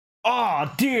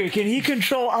Oh, dude, can he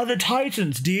control other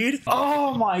Titans, dude?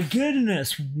 Oh my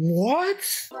goodness,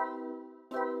 what?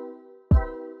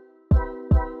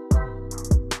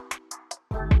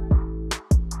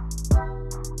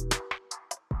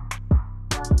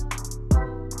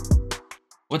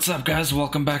 What's up, guys?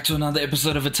 Welcome back to another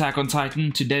episode of Attack on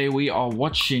Titan. Today we are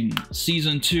watching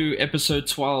Season 2, Episode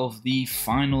 12, the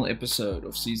final episode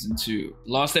of Season 2.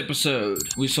 Last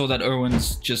episode, we saw that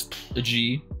Erwin's just a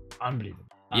G. Unbelievable.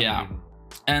 Yeah.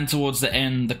 And towards the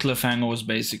end, the cliffhanger was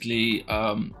basically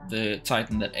the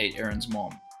Titan that ate Eren's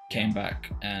mom came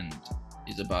back and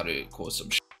is about to cause some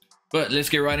shit. But let's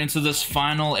get right into this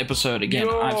final episode. Again,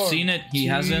 I've seen it, he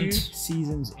hasn't. 2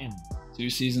 seasons in. 2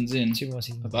 seasons in. 2 more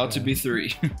seasons. About to be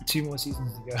 3. 2 more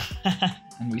seasons to go.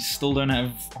 And we still don't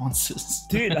have answers.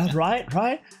 Dude, right?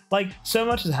 Like, so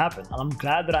much has happened, and I'm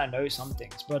glad that I know some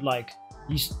things, but like,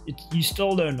 you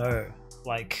still don't know,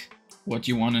 like, what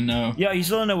you want to know. Yeah, you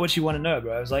still don't know what you want to know,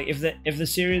 bro. It's like, if the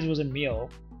series was a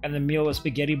meal, and the meal was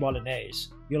spaghetti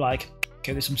bolognese, you're like,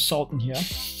 okay, there's some salt in here,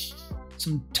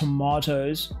 some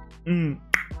tomatoes, I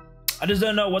just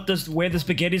don't know where the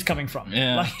spaghetti's coming from.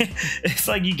 Yeah. Like, it's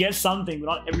like you get something, but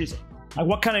not everything. Like,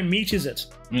 what kind of meat is it?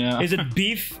 Yeah. Is it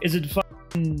beef? Is it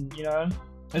fucking, you know?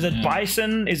 Is it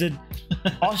bison? Is it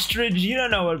ostrich? You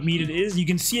don't know what meat it is. You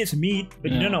can see it's meat,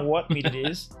 but you don't know what meat it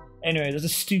is. Anyway, that's a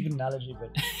stupid analogy,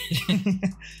 but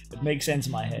it makes sense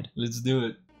in my head. Let's do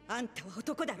it. That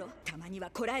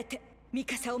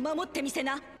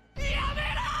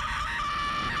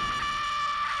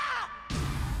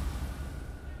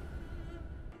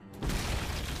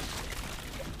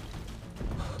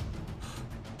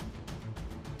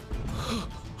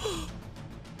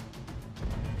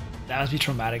must be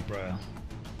traumatic, bro.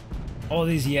 All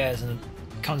these years and it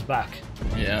comes back.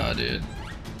 Yeah, dude.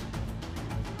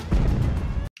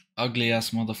 Ugly ass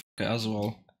motherfucker as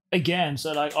well. Again,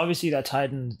 so like, obviously that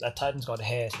Titan's got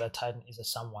hair, so that Titan is a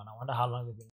someone. I wonder how long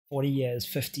it's been. 40 years,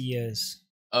 50 years.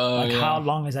 Like, how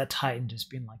long has that Titan just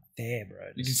been like there,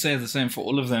 bro? You can say the same for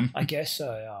all of them. I guess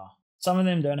so, yeah. Some of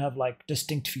them don't have like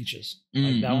distinct features.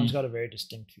 Like, that one's got a very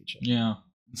distinct feature. Yeah.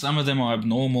 Some of them are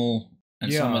abnormal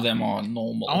and some of them are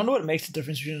normal. I wonder what makes the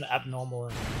difference between an abnormal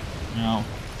and... Yeah.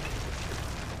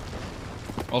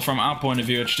 Well, from our point of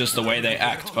view, it's just the way they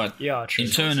act, but yeah, true.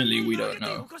 Internally, we don't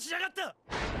know.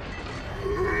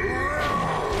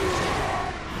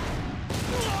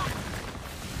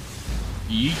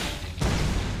 Yeet.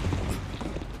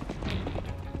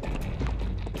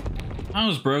 How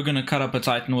is bro gonna cut up a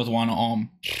Titan with one arm?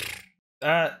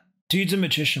 Dude's a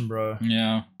magician, bro.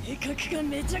 Yeah.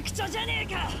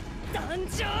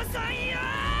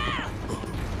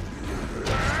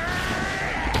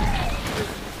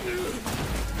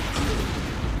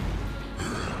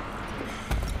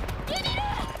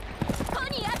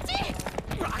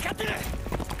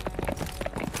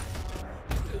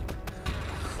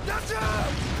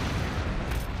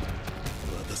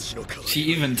 She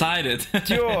even tied it.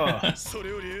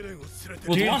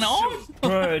 With one arm?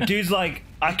 Bro, dude's like,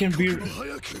 I can be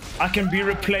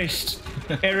replaced.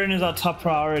 Eren is our top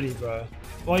priority, bro.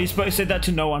 Well, you said that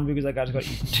to no one because that guy's got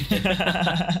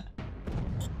eaten.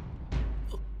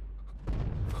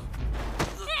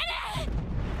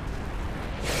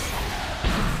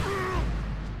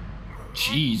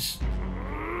 Jeez.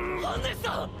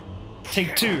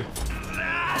 Take 2.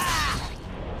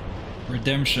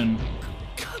 Redemption.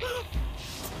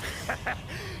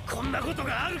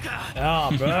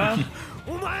 Yeah, bro.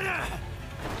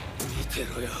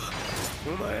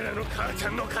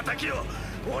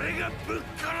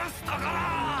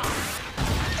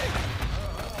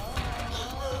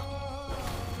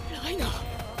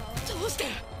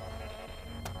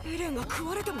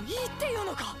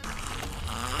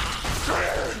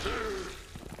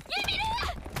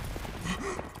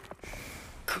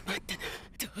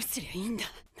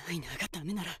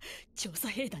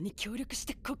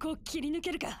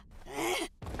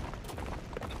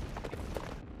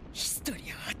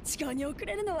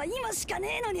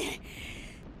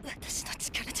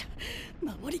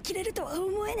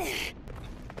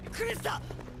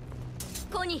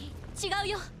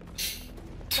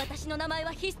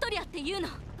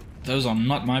 Those are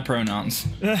not my pronouns.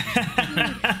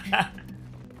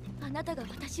 あなたが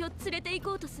私を連れて行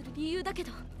こうとする理由だけ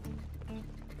ど、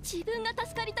自分が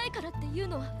助かりたいからっていう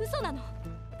のは嘘なの。い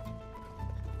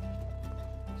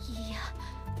や、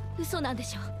嘘なんで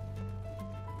しょ。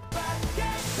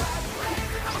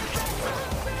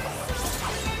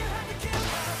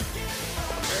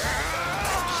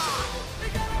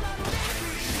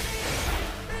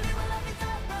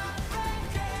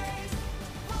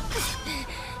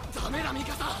ダメだミ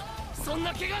カサ、そん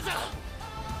な怪我じゃ。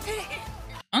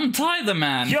untie the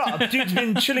man. Yeah, dude's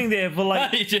been chilling there for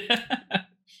like.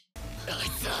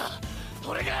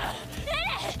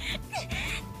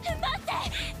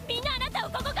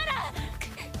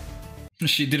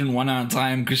 She didn't want to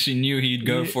untie him because she knew he'd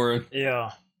go for it.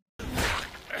 Yeah.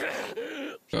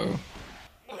 Go.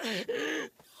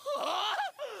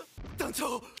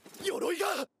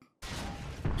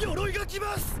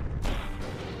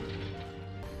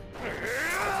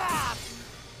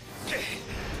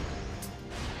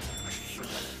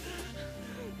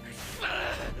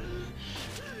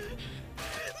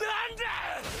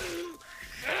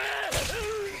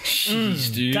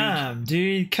 Jeez, dude. Damn,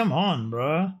 dude, come on,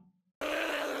 bro.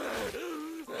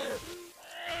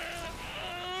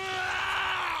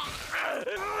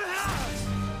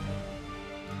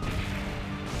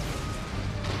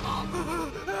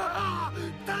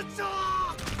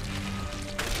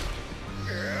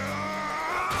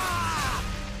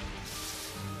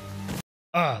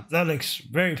 Ah, that looks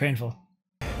very painful.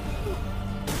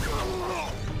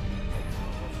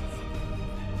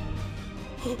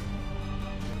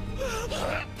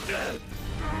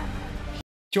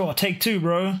 Sure, take two,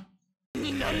 bro.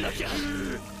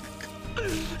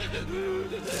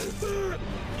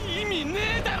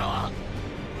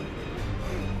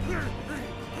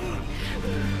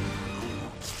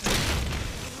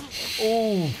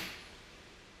 Oh.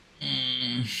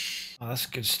 Oh, that's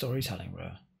good storytelling,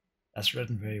 bro. That's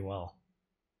written very well.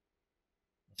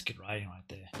 That's good writing right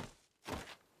there.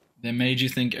 They made you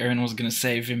think Eren was gonna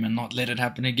save him and not let it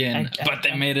happen again, but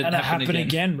they made it happen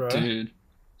again, bro. Dude.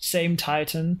 Same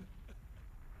Titan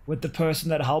with the person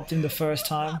that helped him the first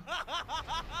time.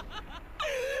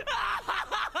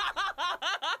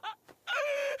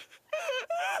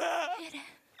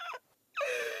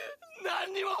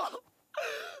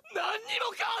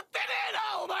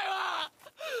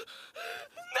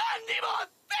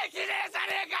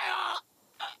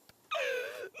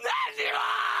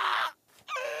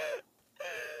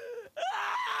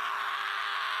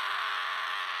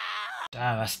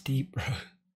 Damn, that's deep, bro.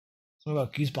 What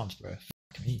about goosebumps, bro?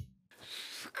 Fuck me.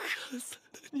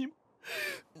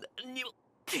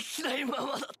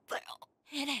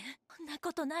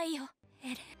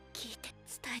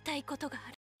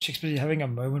 Shakespeare's having a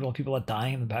moment while people are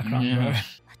dying in the background, bro.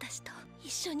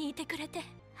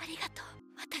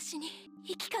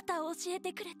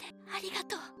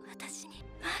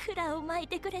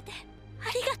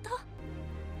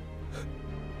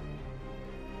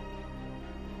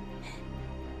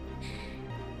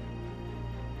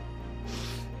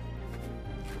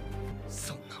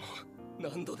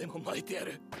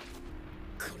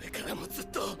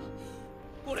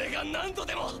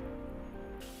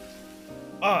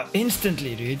 Oh,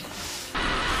 instantly, dude.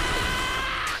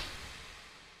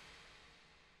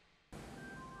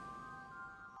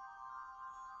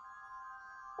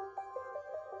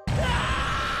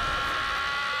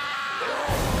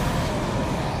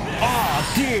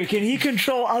 Oh, dude, can he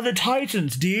control other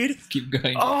Titans, dude? Keep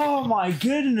going. Oh my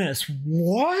goodness,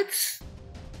 what?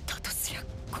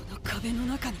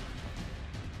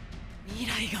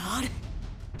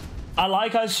 I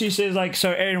like how she says, like,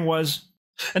 so Eren was.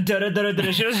 She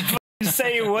doesn't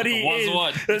say what he is.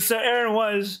 What? So Eren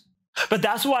was. But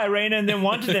that's why Reina and them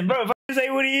wanted him. Bro, say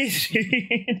what he is.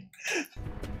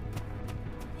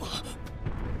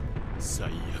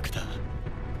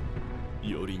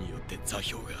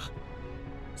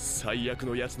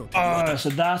 Oh, so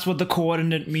that's what the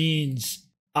coordinate means.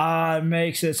 Ah, it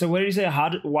makes it. So what did he say?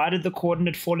 Why did the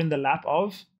coordinate fall in the lap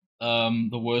of?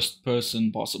 The worst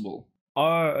person possible.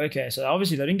 Oh, okay. So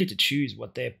obviously they didn't get to choose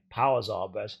what their powers are,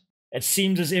 but it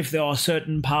seems as if there are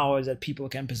certain powers that people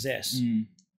can possess.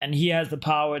 And he has the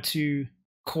power to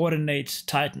coordinate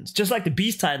Titans. Just like the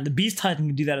Beast Titan. The Beast Titan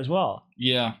can do that as well.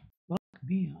 Yeah. Fuck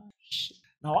me. Oh, shit.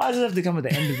 Now, why does it have to come at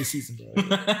the end of the season, bro?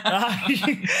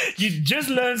 You just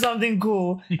learned something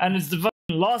cool, and it's the fucking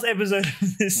last episode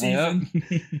of this season.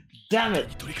 Damn it.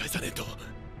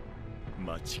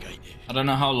 I don't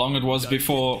know how long it was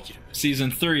before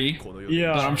season 3,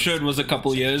 Yeah. but I'm sure it was a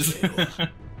couple years.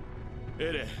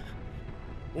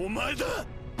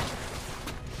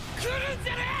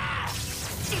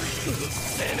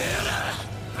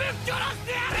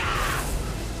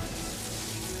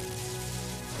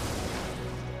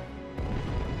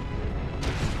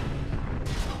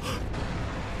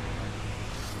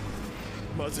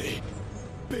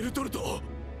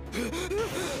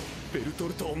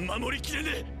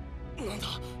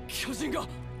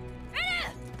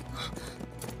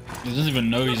 He doesn't even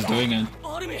know he's doing it.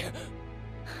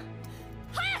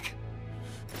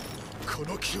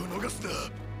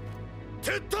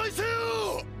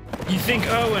 You think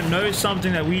Owen knows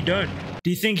something that we don't? Do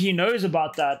you think he knows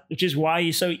about that, which is why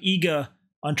he's so eager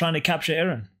on trying to capture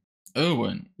Eren?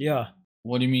 Owen? Yeah.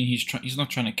 What do you mean he's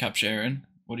not trying to capture Eren?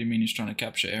 What do you mean he's trying to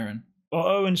capture Eren? Well,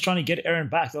 Owen's trying to get Eren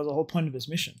back. That was the whole point of his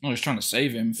mission. No, he's trying to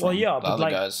save him from the other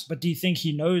guys. But do you think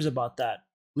he knows about that?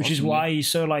 Which Possibly. is why he's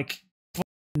so like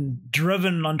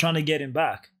driven on trying to get him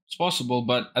back. It's possible,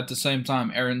 but at the same time,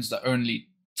 Eren's the only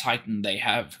Titan they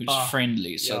have who's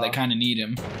friendly, so they kind of need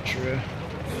him. True.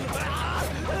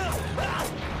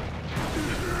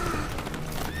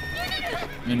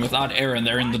 I mean, without Eren,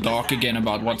 they're in the dark again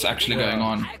about what's actually going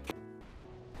on.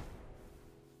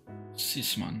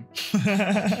 Sis, man.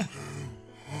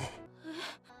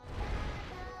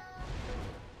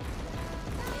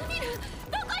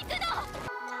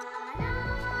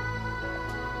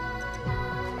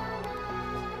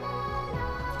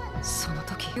 その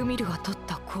時ユミルが取っ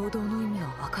た行動の意味は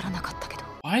分からなかったけど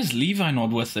Why is Levi not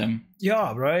with him?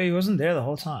 Yeah, bro, he wasn't there the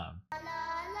whole time.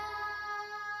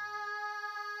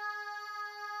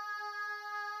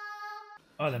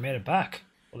 Oh, they made it back.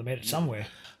 Well, they made it somewhere.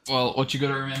 Well, what you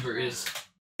gotta remember is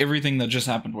everything that just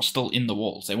happened was still in the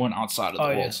walls. They weren't outside of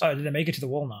the walls. Yeah. Oh, did they make it to the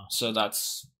wall now? So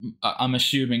that's, I'm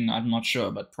assuming, I'm not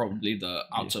sure, but probably the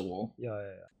outer wall. Yeah.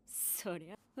 そ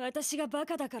りゃ私がバ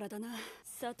カだからだな。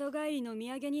里帰りの土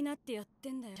産になってやっ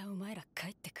てんだよ。お前ら帰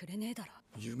ってくれねえだろ。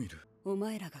ユミル。お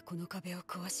前らがこの壁を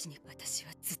壊しに、私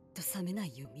はずっと覚めな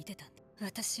いよう見てたんだ。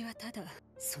私はただ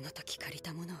その時借り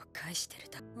たものを返してる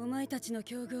だ。お前たちの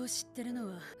境遇を知ってるの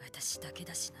は私だけ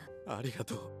だしな。ありが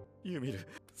とう、ユミル。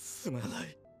すまな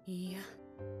い。いや、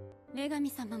女神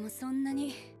様もそんな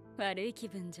に悪い気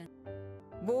分じゃ。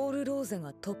ボールローゼ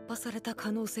が突破された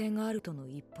可能性があるとの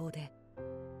一方で、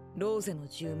ローゼの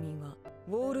住民は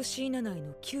ウォールシーナ内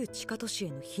の旧地下都市へ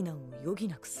の避難を余儀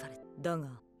なくされた。だが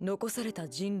残された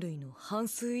人類の半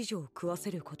数以上を食わ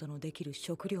せることのできる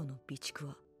食料の備蓄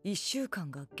は1週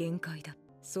間が限界だ。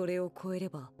それを超えれ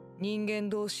ば人間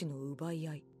同士の奪い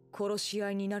合い、殺し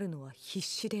合いになるのは必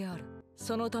至である。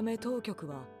そのため当局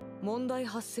は問題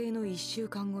発生の1週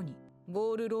間後に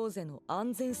ボールローゼの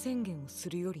安全宣言をす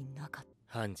るよりなかっ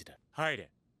た。ハンジだ。入れ。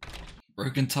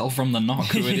Bro can tell from the knock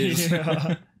who it is.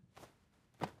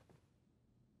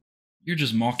 You're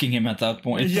just mocking him at that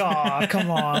point. Yeah,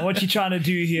 come on. What you trying to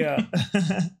do here?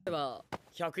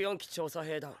 104期調査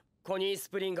兵団コニー・ス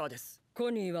プリンガーです。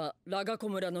コニーはラガコ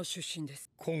村の出身で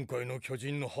す。今回の巨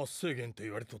人の発生源と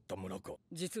言われとった村か。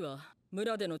実は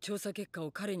村での調査結果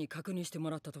を彼に確認して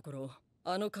もらったところ、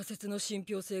あの仮説の信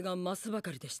憑性が増すば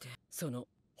かりでして、その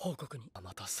報告に。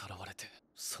またさらわれて、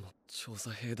その調査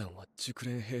兵団は熟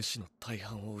練兵士の大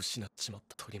半を失っちまっ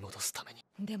た。取り戻すために。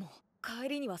でも帰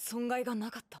りには損害がな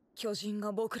かった。巨人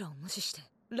が僕らを無視して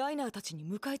ライナーたちに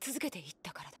向かい続けていっ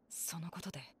たからだ。そのこ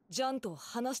とでジャンと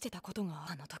話してたことが、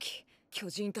あの時巨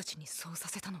人たちにそうさ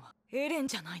せたのはエレン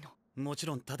じゃないの。もち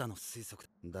ろんただの推測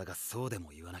だが、そうでも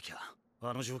言わなきゃ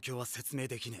あの状況は説明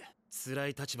できねえ。辛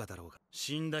い立場だろうが、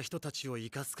死んだ人たちを生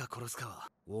かすか殺すかは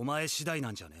お前次第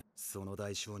なんじゃね。その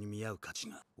代償に見合う価値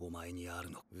がお前にあ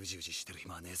るの。うじうじしてる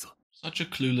暇はねえぞ。 Such a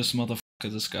clueless motherfucker,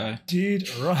 this guy. Dude,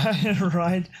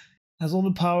 right. Has all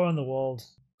the power in the world.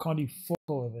 Can't do fuck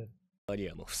all of it. アリ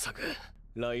アも塞ぐ。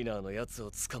ライナーのやつ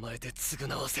を捕まえて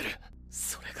償わせる。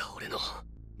それが俺の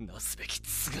なすべき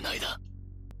償いだ。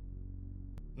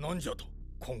なんじゃと。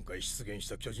今回出現し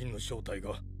た巨人の正体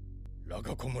がラ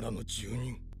ガコ村の住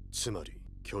人。つまり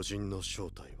巨人の正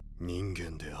体は人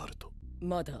間であると。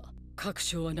まだ確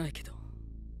証はないけど。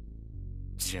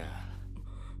じゃあ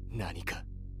何か。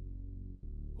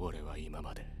俺は今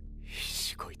まで必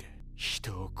死こいて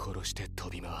人を殺して飛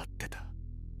び回ってたっ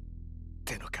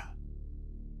てのか。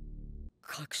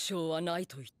確証はない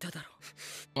と言っただろ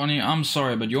う。 Bonnie, I'm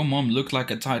sorry, but your mom looked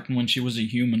like a Titan when she was a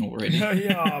human already.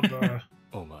 Yeah, bro.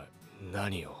 お前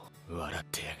何を笑っ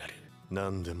てやがる。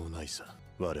何でもないさ。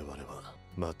我々は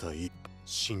また一歩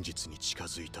真実に近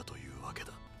づいたというわけ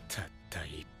だ。たった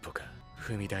一歩か。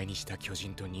踏み台にした巨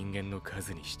人と人間の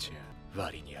数にしちゃ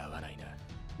割に合わないな。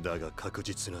だが確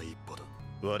実な一歩だ。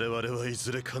我々はい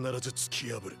ずれ必ず突き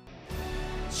破る。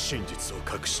真実を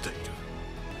隠している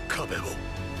壁を。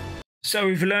 So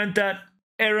we've learned that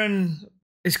Eren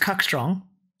is cuck strong,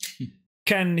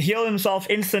 can heal himself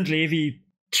instantly if he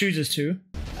chooses to,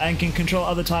 and can control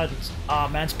other titans. Ah,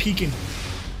 man's peeking.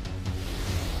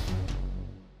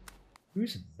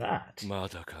 Who's that? ま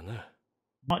だかな。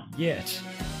 Not yet.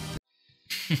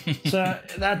 So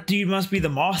that dude must be the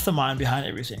mastermind behind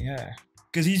everything, yeah.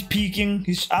 Because he's peeking.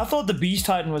 I thought the Beast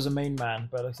Titan was the main man,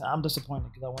 but I'm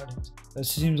disappointed because I wanted him. It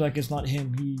seems like it's not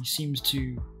him. He seems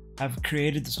to have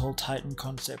created this whole Titan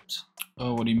concept.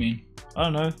 Oh, what do you mean? I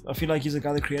don't know. I feel like he's the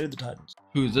guy that created the Titans.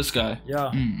 Who, this guy?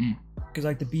 Yeah. Because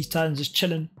like the Beast Titan's just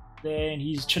chilling, there and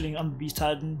he's chilling on the Beast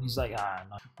Titan. He's like,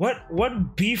 no.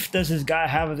 What beef does this guy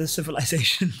have with this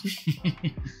civilization?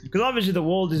 Because obviously the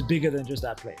world is bigger than just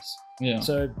that place. Yeah.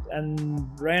 So,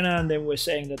 and Reina and them were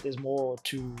saying that there's more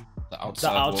to the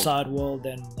outside world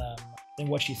than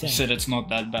what you think. Said it's not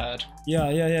that bad.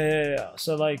 Yeah.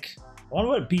 So like, I wonder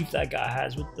what beef that guy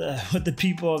has with the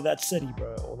people of that city,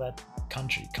 bro, or that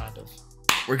country, kind of.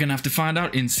 We're gonna have to find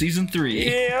out in season 3.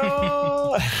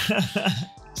 Yeah.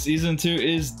 Season 2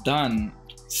 is done.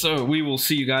 So we will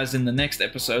see you guys in the next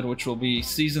episode, which will be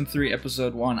season 3,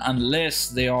 episode 1, unless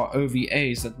there are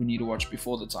OVAs that we need to watch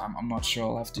before the time. I'm not sure.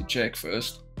 I'll have to check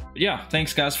first. But yeah,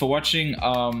 thanks guys for watching.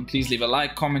 Please leave a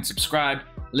like, comment, subscribe.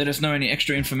 Let us know any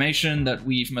extra information that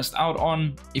we've missed out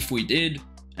on, if we did.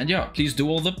 And yeah, please do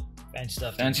all the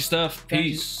fancy stuff.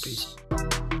 Peace.